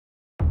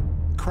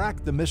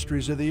crack the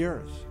mysteries of the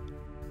Earth.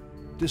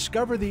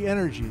 Discover the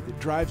energy that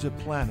drives a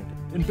planet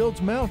and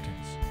builds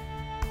mountains.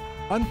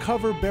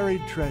 Uncover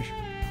buried treasure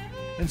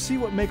and see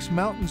what makes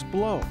mountains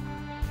blow.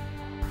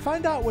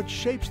 Find out what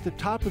shapes the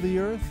top of the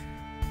Earth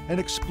and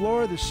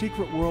explore the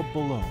secret world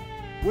below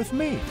with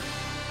me,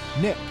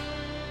 Nick,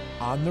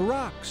 on the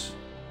rocks.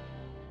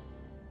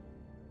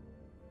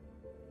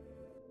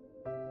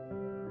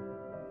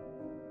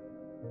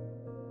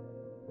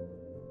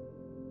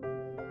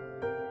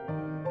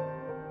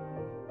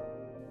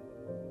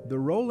 The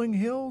rolling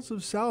hills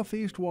of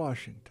southeast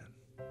Washington.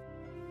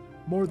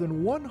 More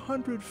than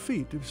 100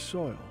 feet of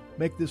soil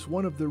make this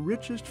one of the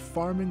richest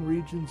farming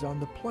regions on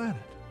the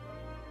planet.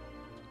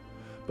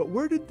 But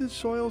where did the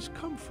soils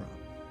come from?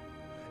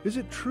 Is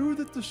it true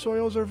that the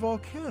soils are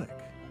volcanic?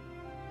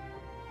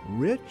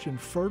 Rich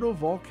and fertile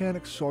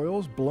volcanic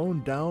soils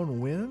blown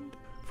downwind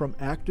from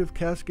active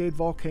Cascade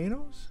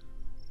volcanoes?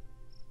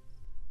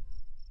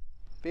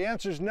 The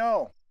answer's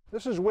no.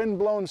 This is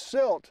wind-blown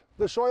silt.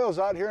 The soil's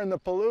out here in the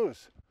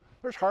Palouse.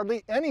 There's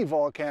hardly any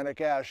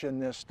volcanic ash in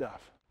this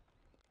stuff.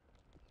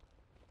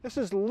 This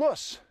is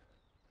loess.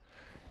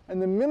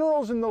 And the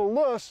minerals in the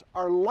loess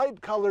are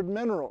light-colored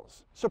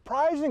minerals.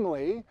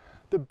 Surprisingly,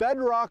 the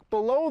bedrock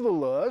below the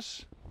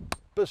loess,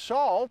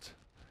 basalt,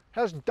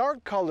 has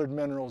dark-colored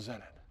minerals in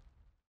it.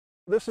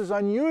 This is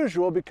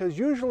unusual because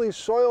usually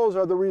soils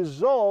are the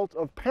result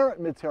of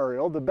parent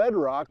material, the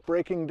bedrock,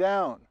 breaking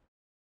down.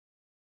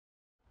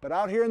 But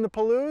out here in the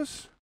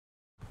Palouse,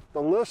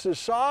 the loess is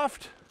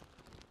soft,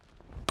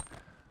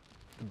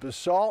 the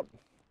basalt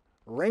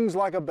rings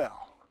like a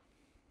bell.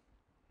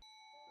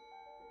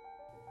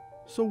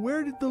 So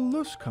where did the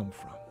loess come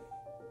from?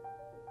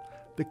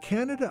 The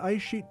Canada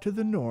ice sheet to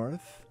the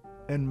north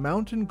and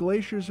mountain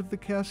glaciers of the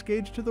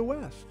Cascades to the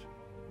west.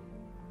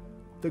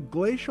 The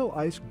glacial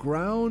ice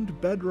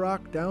ground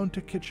bedrock down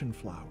to kitchen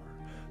flour.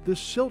 The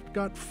silt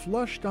got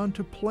flushed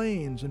onto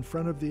plains in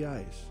front of the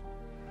ice,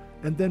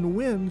 and then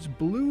winds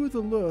blew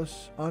the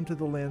loess onto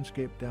the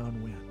landscape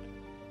downwind.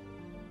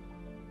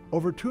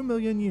 Over 2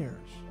 million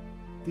years,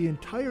 the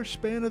entire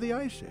span of the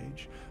Ice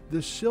Age,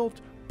 the silt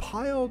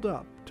piled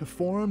up to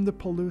form the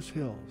Palouse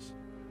Hills,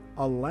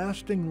 a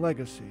lasting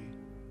legacy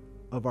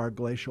of our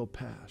glacial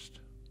past.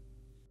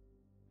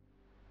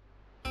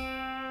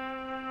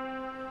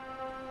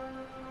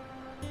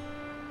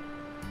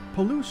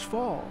 Palouse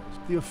Falls,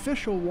 the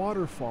official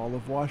waterfall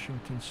of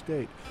Washington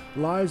State,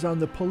 lies on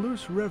the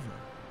Palouse River.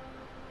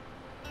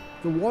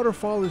 The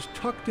waterfall is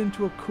tucked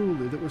into a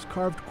coulee that was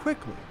carved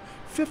quickly,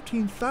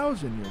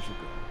 15,000 years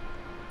ago,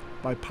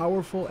 by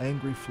powerful,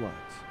 angry floods.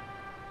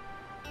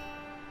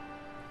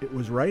 It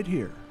was right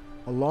here,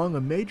 along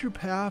a major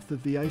path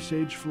of the Ice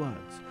Age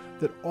floods,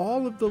 that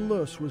all of the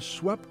loess was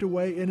swept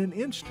away in an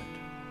instant,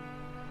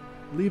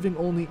 leaving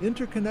only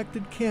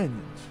interconnected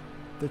canyons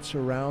that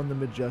surround the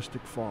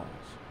majestic falls.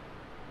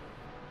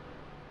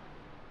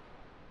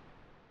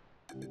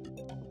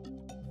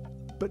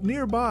 But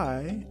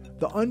nearby,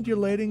 the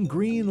undulating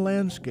green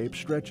landscape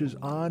stretches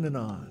on and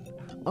on,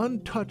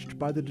 untouched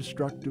by the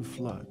destructive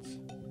floods.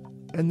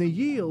 And the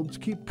yields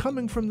keep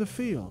coming from the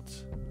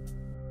fields.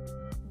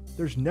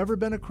 There's never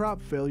been a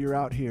crop failure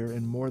out here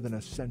in more than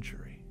a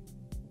century.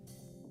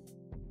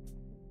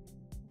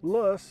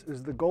 Loess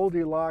is the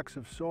Goldilocks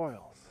of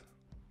soils.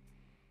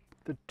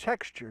 The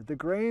texture, the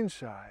grain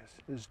size,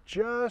 is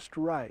just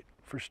right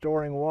for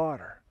storing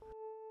water.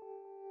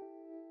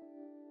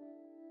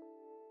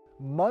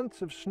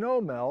 Months of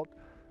snowmelt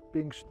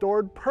being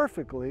stored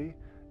perfectly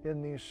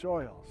in these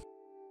soils.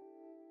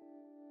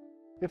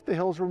 If the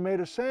hills were made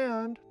of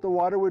sand, the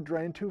water would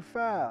drain too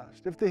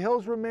fast. If the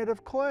hills were made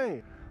of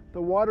clay,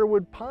 the water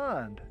would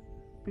pond,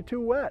 be too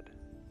wet.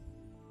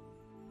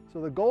 So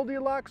the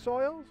Goldilocks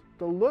soils,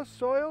 the loess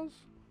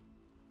soils,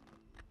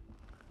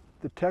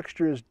 the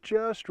texture is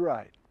just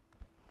right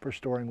for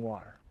storing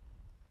water.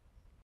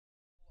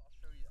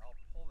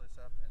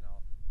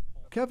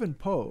 Kevin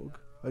Pogue,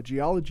 a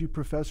geology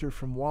professor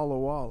from Walla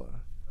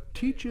Walla,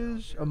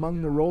 teaches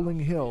among the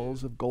rolling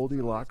hills of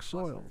Goldilocks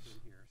soils.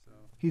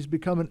 He's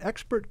become an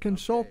expert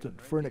consultant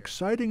for an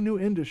exciting new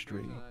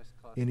industry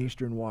in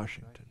eastern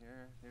Washington.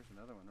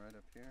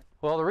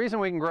 Well, the reason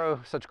we can grow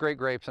such great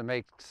grapes and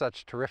make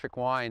such terrific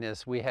wine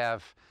is we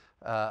have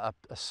a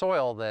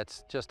soil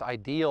that's just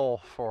ideal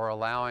for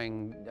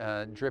allowing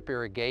drip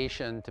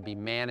irrigation to be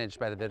managed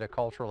by the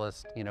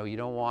viticulturalist. You know, you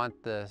don't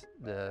want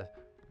the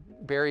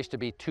berries to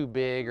be too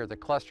big or the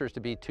clusters to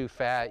be too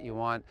fat. You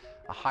want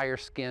a higher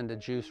skin to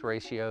juice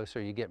ratio so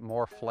you get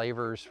more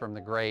flavors from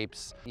the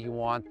grapes. You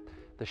want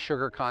the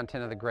sugar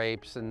content of the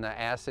grapes and the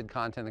acid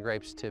content of the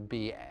grapes to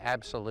be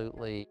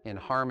absolutely in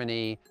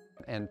harmony.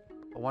 And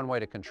one way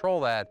to control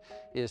that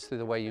is through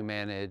the way you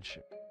manage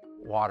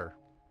water.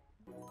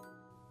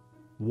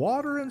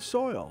 Water and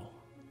soil,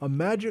 a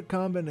magic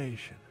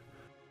combination.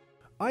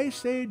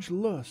 Ice Age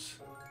loess,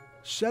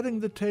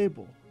 setting the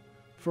table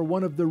for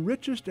one of the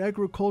richest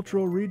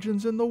agricultural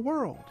regions in the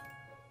world.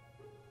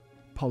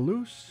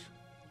 Palouse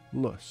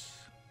loess.